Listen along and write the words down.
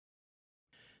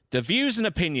The views and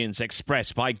opinions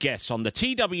expressed by guests on the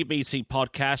TWBC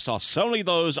podcast are solely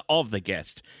those of the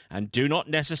guest and do not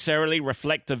necessarily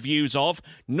reflect the views of,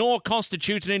 nor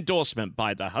constitute an endorsement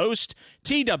by the host,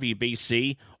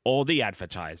 TWBC, or the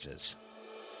advertisers.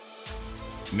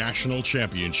 National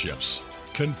championships,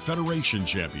 Confederation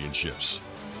championships,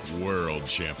 World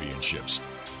championships,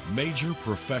 major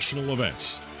professional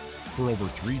events. For over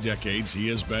 3 decades, he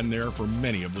has been there for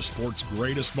many of the sport's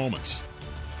greatest moments.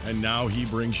 And now he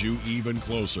brings you even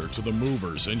closer to the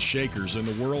movers and shakers in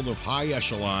the world of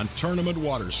high-echelon tournament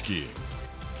water skiing.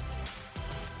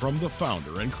 From the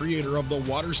founder and creator of the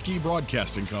Waterski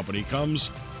Broadcasting Company comes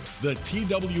the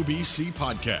TWBC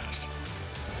Podcast.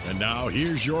 And now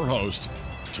here's your host,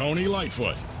 Tony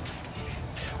Lightfoot.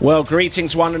 Well,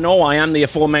 greetings one and all. I am the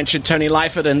aforementioned Tony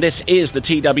Lightfoot, and this is the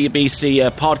TWBC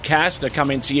Podcast,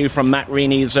 coming to you from Matt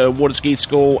Rini's Waterski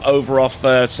School over off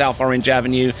South Orange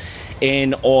Avenue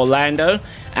in Orlando.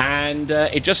 And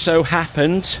it just so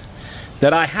happens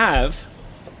that I have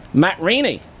Matt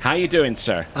Rini. How you doing,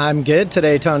 sir? I'm good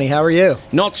today, Tony. How are you?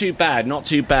 Not too bad, not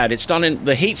too bad.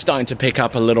 The heat's starting to pick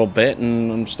up a little bit,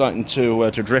 and I'm starting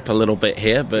to drip a little bit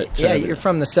here. But yeah, you're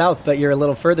from the south, but you're a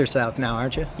little further south now,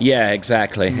 aren't you? Yeah,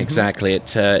 exactly, exactly.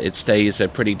 It stays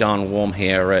pretty darn warm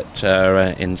here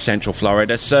in Central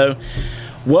Florida. So,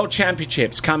 World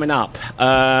Championships coming up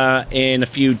in a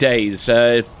few days.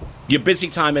 Your busy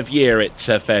time of year, it's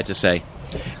fair to say.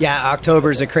 Yeah,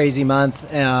 October's a crazy month.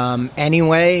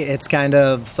 Anyway, it's kind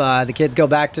of the kids go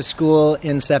back to school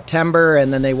in September,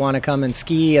 and then they want to come and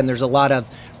ski, and there's a lot of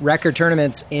record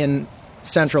tournaments in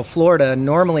Central Florida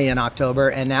normally in October,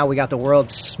 and now we got the World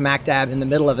smack dab in the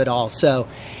middle of it all. So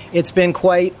it's been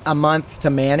quite a month to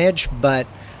manage, but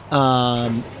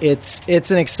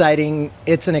it's an exciting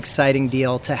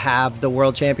deal to have the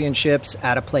World Championships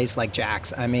at a place like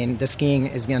Jack's. I mean, the skiing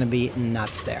is going to be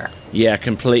nuts there. Yeah,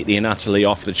 completely and utterly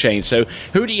off the chain. So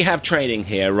who do you have training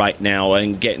here right now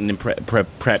and getting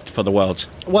prepped for the Worlds?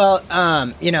 Well,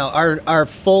 our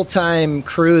full-time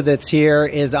crew that's here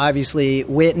is obviously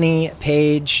Whitney,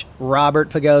 Paige, Robert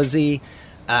Pagozzi,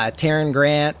 Taryn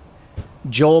Grant,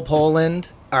 Joel Poland,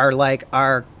 are like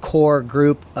our core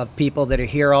group of people that are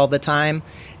here all the time.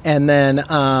 And then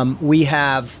we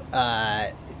have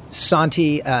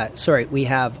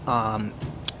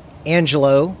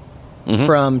Angelo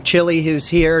from Chile who's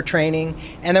here training.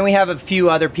 And then we have a few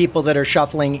other people that are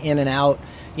shuffling in and out,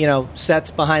 sets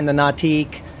behind the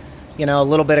nautique, a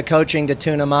little bit of coaching to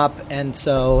tune them up. And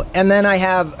then I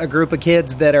have a group of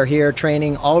kids that are here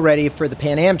training already for the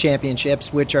Pan Am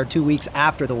Championships, which are 2 weeks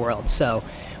after the World. So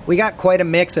we got quite a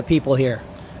mix of people here.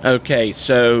 Okay,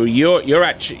 so you're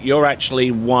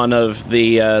actually one of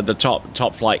the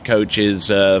top flight coaches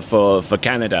for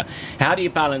Canada. How do you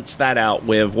balance that out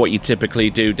with what you typically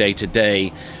do day to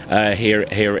day here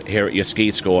at your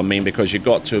ski school? I mean, because you've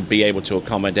got to be able to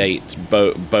accommodate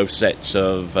both sets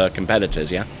of competitors.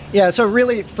 Yeah. Yeah. So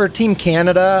really, for Team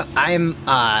Canada, I'm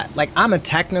a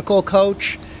technical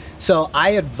coach. So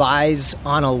I advise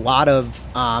on a lot of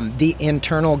the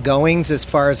internal goings as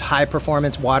far as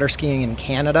high-performance water skiing in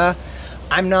Canada.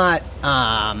 I'm not,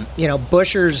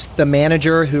 Busher's the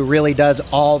manager who really does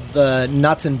all the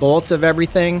nuts and bolts of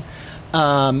everything.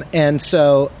 And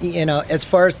so, as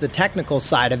far as the technical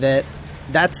side of it,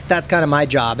 that's kind of my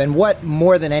job. And what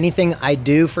more than anything I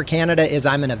do for Canada is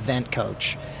I'm an event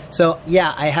coach. So,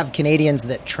 yeah, I have Canadians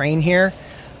that train here,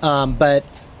 but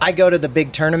I go to the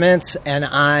big tournaments and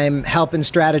I'm helping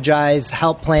strategize,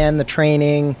 help plan the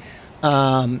training,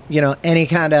 any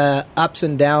kind of ups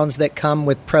and downs that come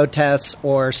with protests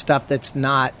or stuff that's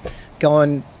not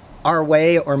going our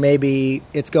way, or maybe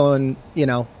it's going,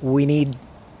 we need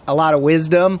a lot of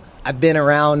wisdom. I've been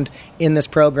around in this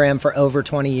program for over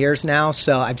 20 years now,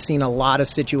 so I've seen a lot of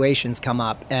situations come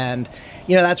up. And,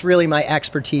 that's really my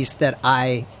expertise that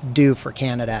I do for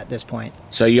Canada at this point.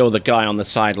 So you're the guy on the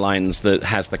sidelines that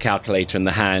has the calculator in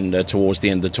the hand towards the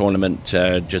end of the tournament,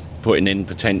 just putting in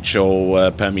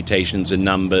potential permutations and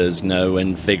numbers,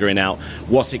 and figuring out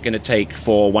what's it going to take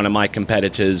for one of my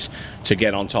competitors to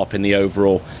get on top in the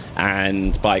overall,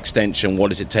 and by extension,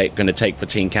 what is it going to take for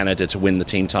Team Canada to win the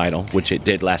team title, which it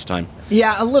did last time?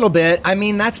 Yeah, a little bit. I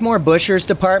mean, that's more Busher's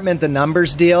department, the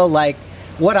numbers deal. Like,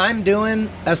 what I'm doing,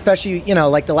 especially,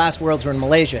 like the last Worlds were in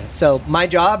Malaysia. So my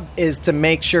job is to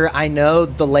make sure I know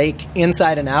the lake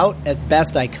inside and out as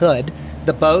best I could.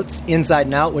 The boats inside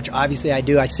and out, which obviously I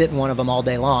do. I sit in one of them all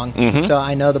day long, so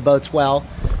I know the boats well.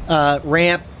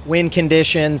 Ramp, wind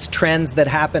conditions, trends that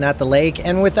happen at the lake.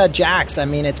 And with Jack's, I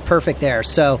mean, it's perfect there.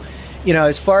 So,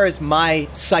 as far as my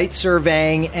site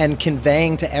surveying and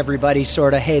conveying to everybody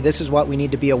sort of, hey, this is what we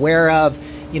need to be aware of,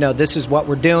 this is what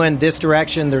we're doing, this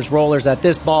direction, there's rollers at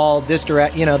this ball, this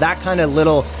direct, that kind of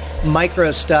little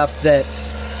micro stuff that,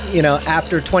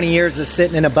 after 20 years of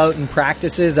sitting in a boat and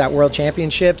practices at World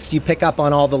Championships, you pick up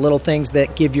on all the little things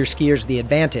that give your skiers the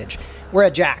advantage. We're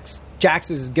at Jax. Jax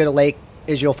is as good a lake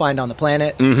as you'll find on the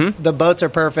planet. Mm-hmm. The boats are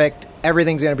perfect.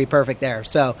 Everything's going to be perfect there.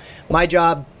 So my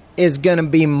job is going to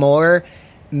be more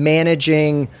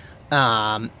managing,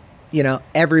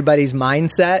 everybody's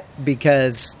mindset,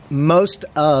 because most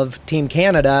of Team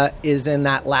Canada is in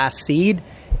that last seed,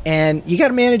 and you got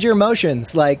to manage your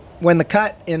emotions. Like when the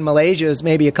cut in Malaysia is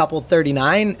maybe a couple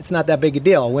 39, it's not that big a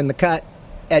deal. When the cut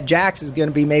at Jax is going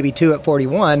to be maybe 2 at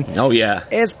 41. Oh yeah,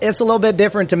 it's a little bit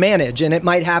different to manage, and it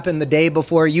might happen the day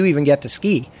before you even get to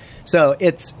ski. So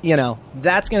it's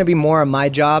that's going to be more of my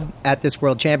job at this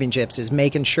World Championships, is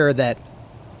making sure that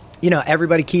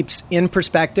everybody keeps in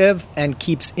perspective and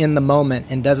keeps in the moment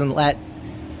and doesn't let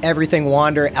everything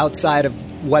wander outside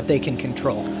of what they can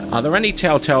control. Are there any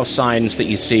telltale signs that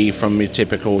you see from your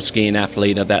typical skiing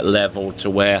athlete at that level to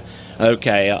where,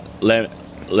 okay,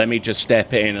 let me just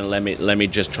step in and let me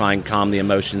just try and calm the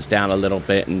emotions down a little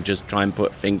bit and just try and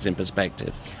put things in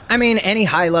perspective? I mean, any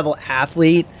high-level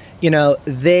athlete,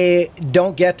 they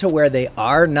don't get to where they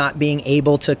are not being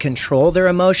able to control their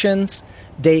emotions.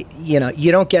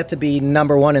 You don't get to be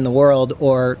number 1 in the world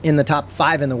or in the top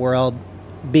 5 in the world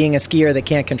being a skier that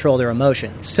can't control their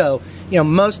emotions. So,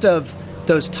 most of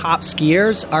those top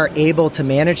skiers are able to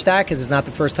manage that because it's not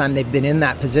the first time they've been in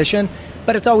that position,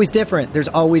 but it's always different. There's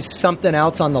always something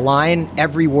else on the line.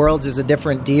 Every Worlds is a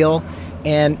different deal.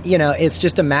 And, it's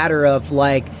just a matter of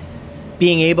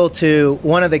being able to,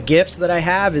 one of the gifts that I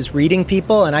have is reading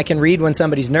people, and I can read when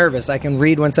somebody's nervous. I can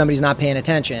read when somebody's not paying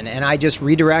attention, and I just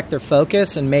redirect their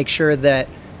focus and make sure that,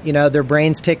 their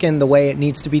brain's ticking the way it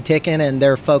needs to be ticking, and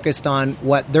they're focused on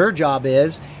what their job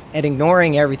is and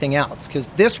ignoring everything else.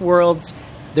 Because this World's,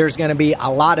 there's going to be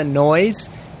a lot of noise,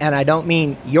 and I don't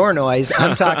mean your noise.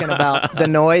 I'm talking about the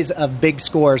noise of big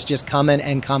scores just coming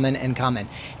and coming and coming.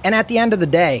 And at the end of the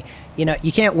day,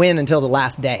 you can't win until the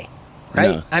last day.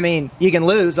 Right? No. I mean, you can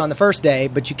lose on the first day,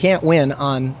 but you can't win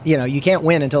you can't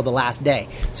win until the last day.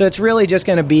 So it's really just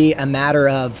going to be a matter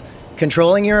of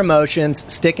controlling your emotions,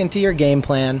 sticking to your game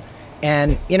plan,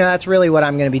 and, that's really what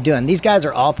I'm going to be doing. These guys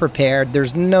are all prepared.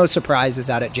 There's no surprises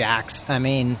out at Jax. I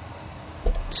mean,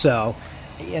 so,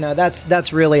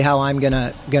 that's really how I'm going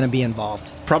to be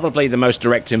involved. Probably the most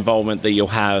direct involvement that you'll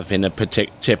have in a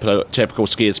typical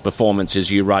skier's performance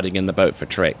is you riding in the boat for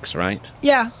tricks, right?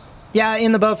 Yeah. Yeah,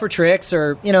 in the boat for tricks,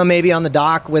 or, maybe on the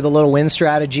dock with a little wind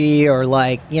strategy, or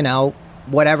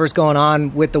whatever's going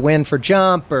on with the wind for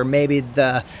jump, or maybe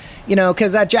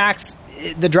because at Jax,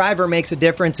 the driver makes a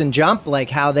difference in jump, like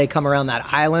how they come around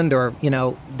that island, or,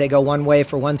 they go one way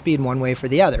for one speed and one way for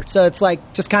the other. So it's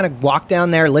just kind of walk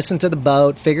down there, listen to the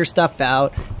boat, figure stuff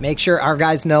out, make sure our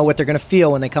guys know what they're going to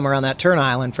feel when they come around that turn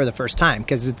island for the first time,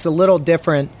 because it's a little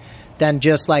different than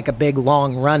just like a big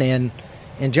long run-in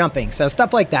and jumping. So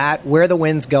stuff like that, where the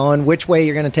wind's going, which way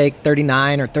you're going to take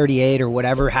 39 or 38 or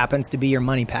whatever happens to be your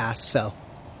money pass. So,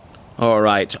 all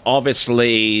right.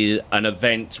 Obviously, an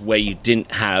event where you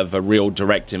didn't have a real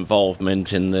direct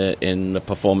involvement in the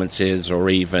performances or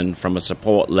even from a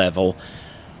support level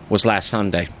was last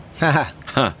Sunday.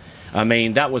 I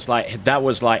mean, that was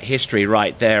like history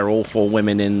right there. All 4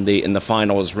 women in the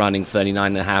finals running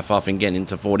 39.5 off and getting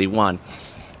into 41.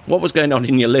 What was going on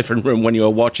in your living room when you were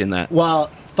watching that?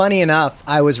 Well, funny enough,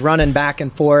 I was running back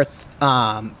and forth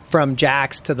from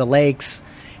Jax to the lakes,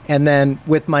 and then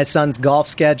with my son's golf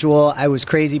schedule, I was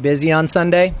crazy busy on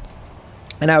Sunday,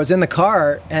 and I was in the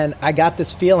car, and I got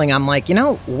this feeling. I'm like,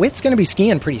 Whit's going to be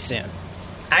skiing pretty soon.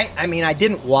 I mean, I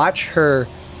didn't watch her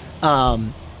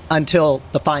until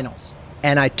the finals,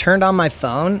 and I turned on my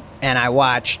phone, and I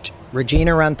watched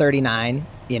Regina run 39,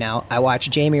 I watched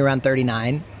Jamie run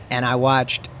 39, and I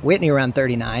watched Whitney run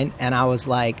 39, and I was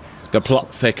like, the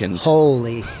plot thickens.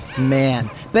 Holy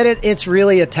man. But it's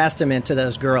really a testament to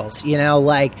those girls.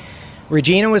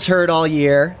 Regina was hurt all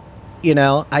year.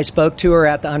 I spoke to her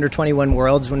at the Under-21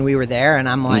 Worlds when we were there, and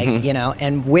I'm like,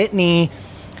 and Whitney,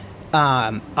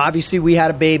 obviously we had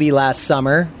a baby last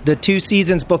summer. The 2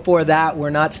 seasons before that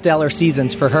were not stellar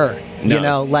seasons for her.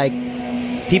 No.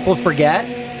 People forget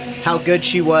how good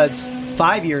she was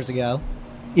 5 years ago.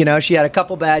 She had a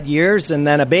couple bad years and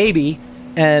then a baby,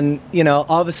 and,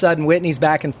 all of a sudden Whitney's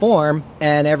back in form,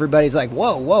 and everybody's like,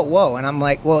 whoa, whoa, whoa. And I'm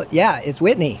like, well, yeah, it's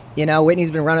Whitney.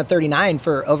 Whitney's been running 39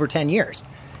 for over 10 years,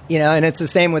 and it's the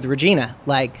same with Regina.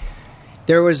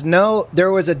 There was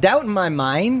a doubt in my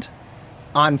mind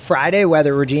on Friday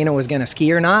whether Regina was going to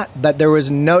ski or not, but there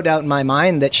was no doubt in my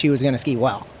mind that she was going to ski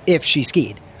well if she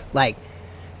skied.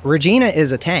 Regina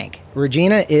is a tank.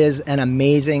 Regina is an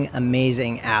amazing,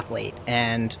 amazing athlete.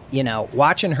 And,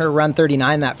 watching her run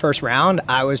 39 that first round,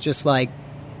 I was just like,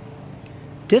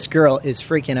 this girl is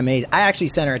freaking amazing. I actually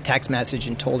sent her a text message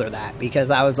and told her that because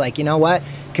I was like, you know what?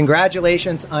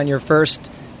 Congratulations on your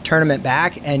first tournament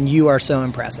back, and you are so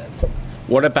impressive.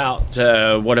 What about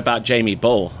Jamie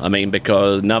Bull? I mean,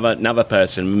 because another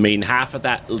person. I mean, half of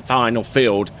that final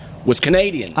field was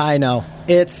Canadians. I know.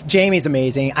 Jamie's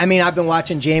amazing. I mean, I've been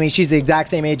watching Jamie. She's the exact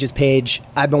same age as Paige.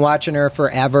 I've been watching her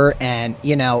forever, and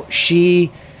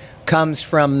she comes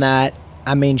from that.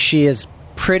 I mean, she is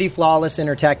pretty flawless in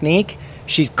her technique.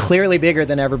 She's clearly bigger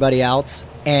than everybody else,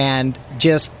 and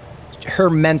just her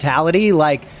mentality.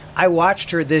 Like, I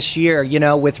watched her this year,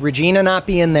 with Regina not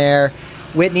being there,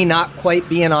 Whitney not quite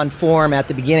being on form at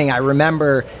the beginning. I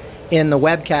remember in the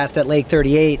webcast at Lake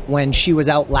 38 when she was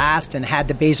out last and had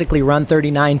to basically run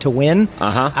 39 to win.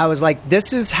 I was like,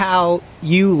 this is how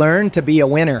you learn to be a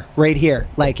winner right here.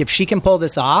 Like, if she can pull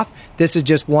this off, this is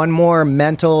just one more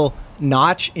mental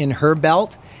notch in her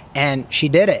belt. And she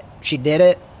did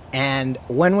it. And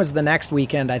when was the next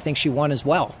weekend? I think she won as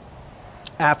well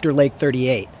after Lake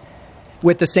 38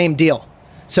 with the same deal.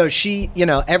 So she,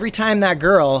 every time that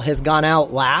girl has gone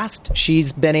out last,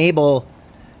 she's been able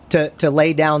to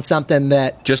lay down something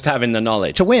that... Just having the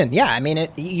knowledge. To win, yeah. I mean,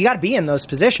 you got to be in those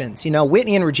positions.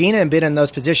 Whitney and Regina have been in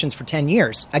those positions for 10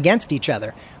 years against each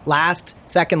other. Last,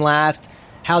 second last,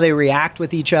 how they react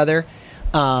with each other.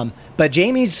 But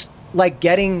Jamie's like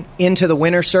getting into the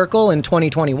winner circle in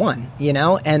 2021,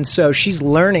 And so she's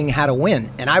learning how to win.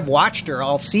 And I've watched her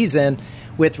all season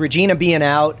with Regina being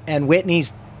out and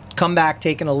Whitney's comeback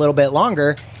taking a little bit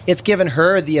longer. It's given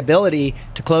her the ability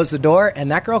to close the door,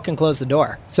 and that girl can close the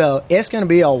door. So it's going to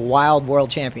be a wild World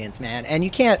Champions, man. And you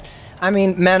can't,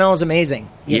 Manol's amazing.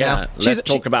 Let's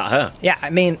talk about her. Yeah,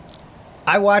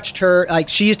 I watched her,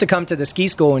 she used to come to the ski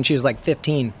school when she was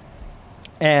 15.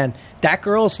 And that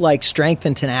girl's strength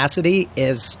and tenacity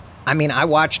is, I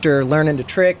watched her learning to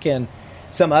trick and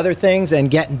some other things and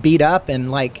getting beat up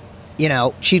and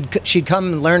she'd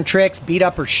come and learn tricks, beat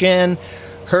up her shin,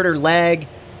 hurt her leg,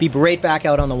 be right back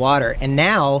out on the water. And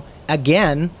now,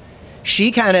 again, she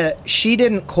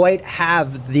didn't quite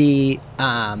have the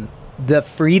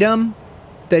freedom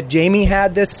that Jamie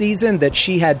had this season that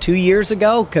she had 2 years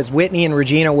ago because Whitney and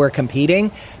Regina were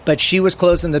competing, but she was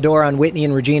closing the door on Whitney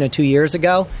and Regina 2 years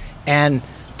ago. And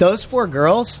those 4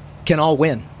 girls can all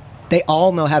win. They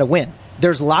all know how to win.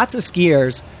 There's lots of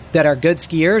skiers that are good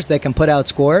skiers that can put out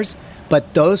scores,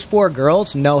 but those 4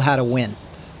 girls know how to win.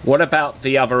 What about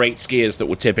the other 8 skiers that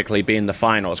would typically be in the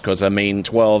finals? Because,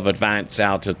 12 advance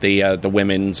out of the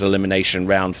women's elimination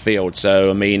round field.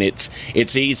 So,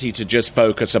 it's easy to just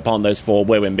focus upon those 4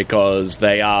 women because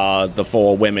they are the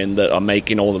 4 women that are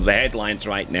making all of the headlines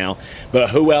right now. But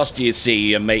who else do you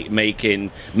see making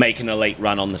a late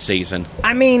run on the season?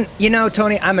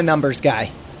 Tony, I'm a numbers guy.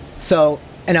 So,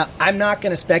 I'm not going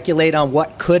to speculate on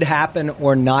what could happen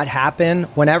or not happen.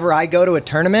 Whenever I go to a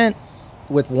tournament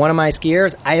with one of my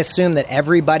skiers, I assume that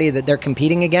everybody that they're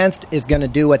competing against is going to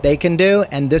do what they can do,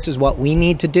 and this is what we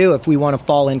need to do if we want to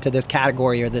fall into this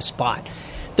category or this spot.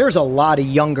 There's a lot of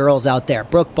young girls out there.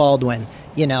 Brooke Baldwin,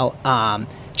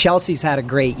 Chelsea's had a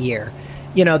great year,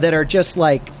 that are just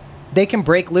they can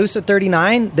break loose at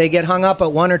 39. They get hung up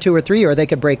at 1 or 2 or 3, or they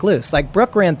could break loose.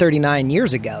 Brooke ran 39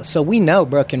 years ago, so we know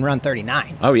Brooke can run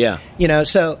 39. Oh, yeah.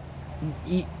 So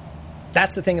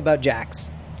that's the thing about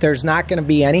Jax. There's not going to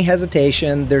be any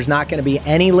hesitation. There's not going to be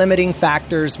any limiting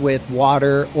factors with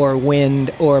water or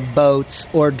wind or boats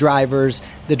or drivers.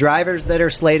 The drivers that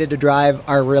are slated to drive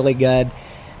are really good.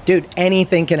 Dude,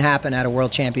 anything can happen at a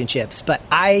World Championships, but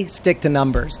I stick to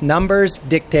numbers. Numbers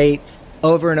dictate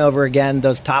over and over again.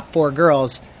 Those top 4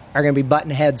 girls are going to be button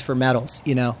heads for medals,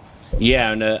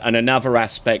 Yeah, and another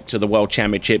aspect to the World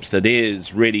Championships that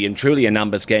is really and truly a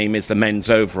numbers game is the men's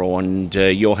overall, and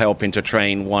you're helping to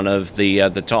train one of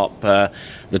the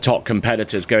top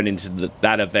competitors going into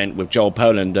that event with Joel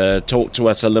Poland. Talk to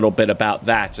us a little bit about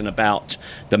that and about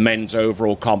the men's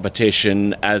overall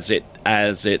competition as it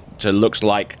looks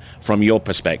like from your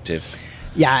perspective.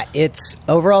 Yeah,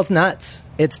 overall's nuts.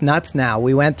 It's nuts now.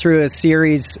 We went through a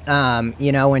series,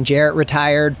 when Jarrett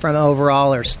retired from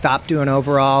overall or stopped doing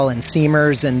overall, and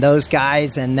Seamers and those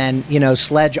guys, and then,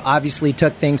 Sledge obviously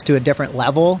took things to a different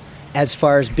level as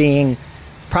far as being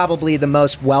probably the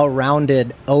most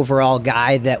well-rounded overall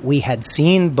guy that we had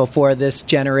seen before this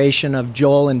generation of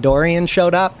Joel and Dorian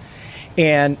showed up.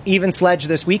 And even Sledge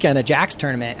this weekend at Jack's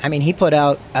tournament, he put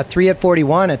out a 3 at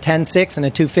 41, a 10.6, and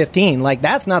a 2.15.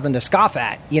 That's nothing to scoff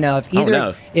at.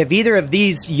 If either of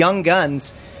these young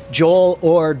guns, Joel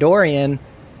or Dorian,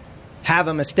 have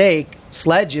a mistake,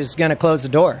 Sledge is going to close the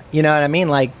door. You know what I mean?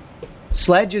 Like,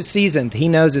 Sledge is seasoned. He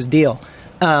knows his deal.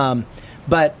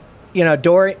 But, you know,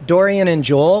 Dorian and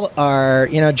Joel are,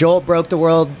 you know, Dorian broke the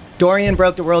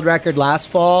world record last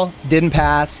fall, didn't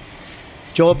pass.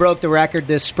 Joel broke the record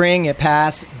this spring, it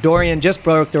passed. Dorian just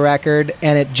broke the record,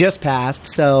 and it just passed.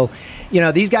 So, you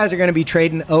know, these guys are going to be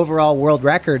trading overall world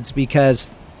records because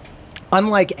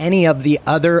unlike any of the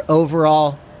other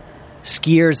overall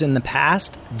skiers in the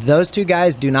past, those two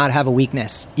guys do not have a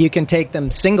weakness. You can take them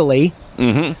singly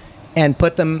and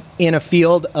put them in a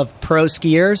field of pro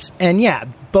skiers, and yeah,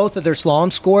 both of their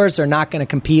slalom scores are not going to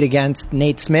compete against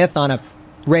Nate Smith on a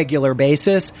regular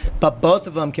basis, but both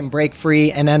of them can break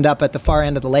free and end up at the far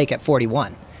end of the lake at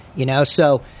 41, you know,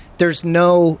 so there's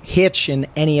no hitch in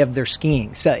any of their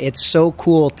skiing. So it's so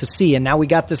cool to see. And now we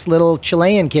got this little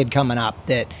Chilean kid coming up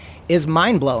that is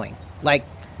mind-blowing. Like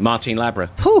Martin Labra.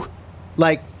 Whew,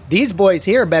 like these boys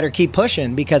here better keep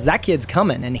pushing because that kid's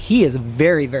coming, and he is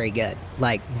very, very good.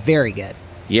 Like, very good.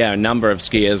 Yeah, a number of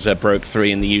skiers broke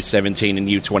 3 in the U17 and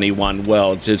U21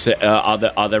 worlds.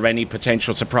 Are there any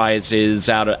potential surprises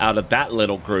out of that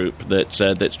little group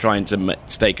that's trying to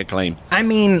stake a claim? I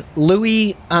mean,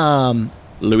 Louis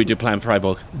Duplan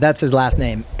Freiburg. That's his last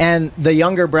name. And the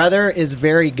younger brother is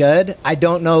very good. I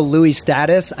don't know Louis'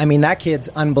 status. I mean, that kid's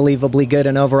unbelievably good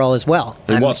in overall as well.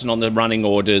 He wasn't on the running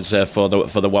orders for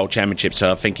the World Championship,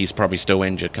 so I think he's probably still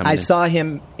injured. I saw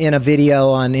him in a video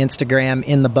on Instagram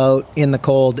in the boat, in the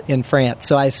cold, in France.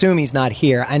 So I assume he's not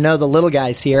here. I know the little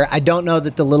guy's here. I don't know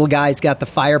that the little guy's got the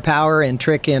firepower and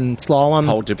trick in slalom.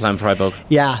 Paul Duplan Freiburg.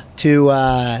 Yeah,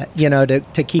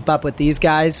 to keep up with these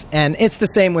guys. And it's the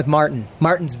same with Martin.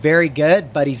 Martin's very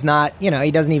good, but he's not, you know,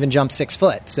 he doesn't even jump 6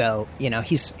 foot. So, you know,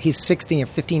 he's 16 or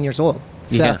 15 years old.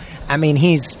 So, yeah. I mean,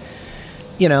 he's,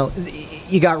 you know,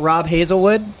 you got Rob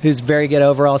Hazelwood, who's a very good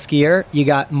overall skier. You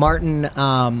got Martin,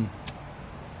 I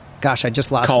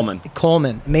just lost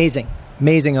Coleman. Amazing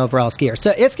overall skier.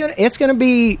 So it's gonna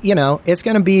be, you know, it's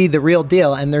gonna be the real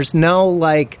deal. And there's no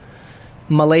like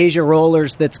Malaysia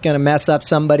rollers that's going to mess up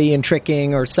somebody in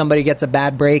tricking, or somebody gets a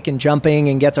bad break in jumping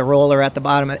and gets a roller at the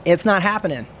bottom. It's not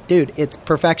happening. Dude, it's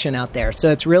perfection out there. So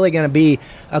it's really going to be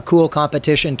a cool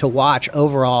competition to watch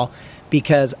overall,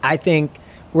 because I think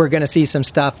we're going to see some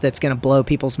stuff that's going to blow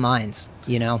people's minds,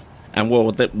 you know? And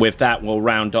with that, we'll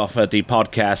round off the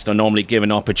podcast. I normally give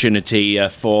an opportunity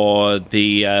for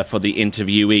the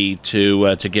interviewee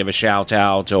to give a shout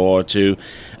out or to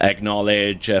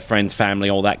acknowledge friends, family,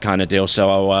 all that kind of deal.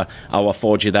 So I'll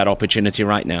afford you that opportunity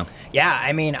right now. Yeah,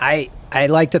 I mean, I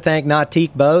like to thank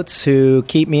Nautique Boats, who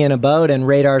keep me in a boat, and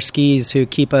Radar Skis, who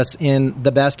keep us in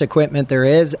the best equipment there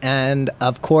is, and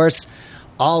of course,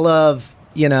 all of,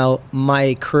 you know,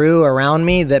 my crew around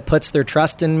me that puts their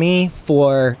trust in me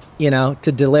for, you know, to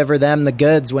deliver them the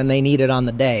goods when they need it on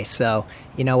the day. So,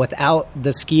 you know, without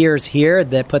the skiers here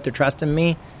that put their trust in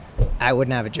me, I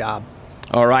wouldn't have a job.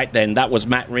 All right, then. That was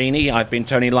Matt Rini. I've been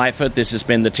Tony Lightfoot. This has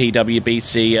been the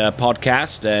TWBC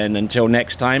podcast. And until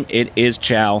next time, it is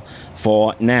ciao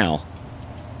for now.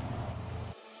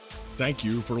 Thank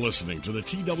you for listening to the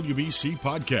TWBC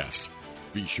podcast.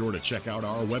 Be sure to check out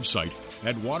our website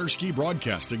at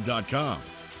waterskibroadcasting.com.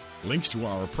 Links to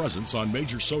our presence on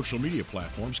major social media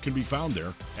platforms can be found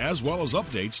there, as well as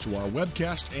updates to our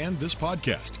webcast and this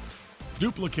podcast.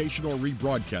 Duplication or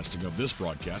rebroadcasting of this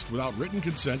broadcast without written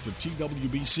consent of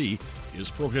TWBC is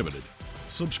prohibited.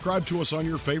 Subscribe to us on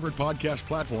your favorite podcast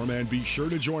platform, and be sure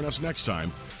to join us next time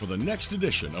for the next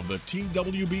edition of the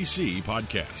TWBC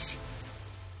podcast.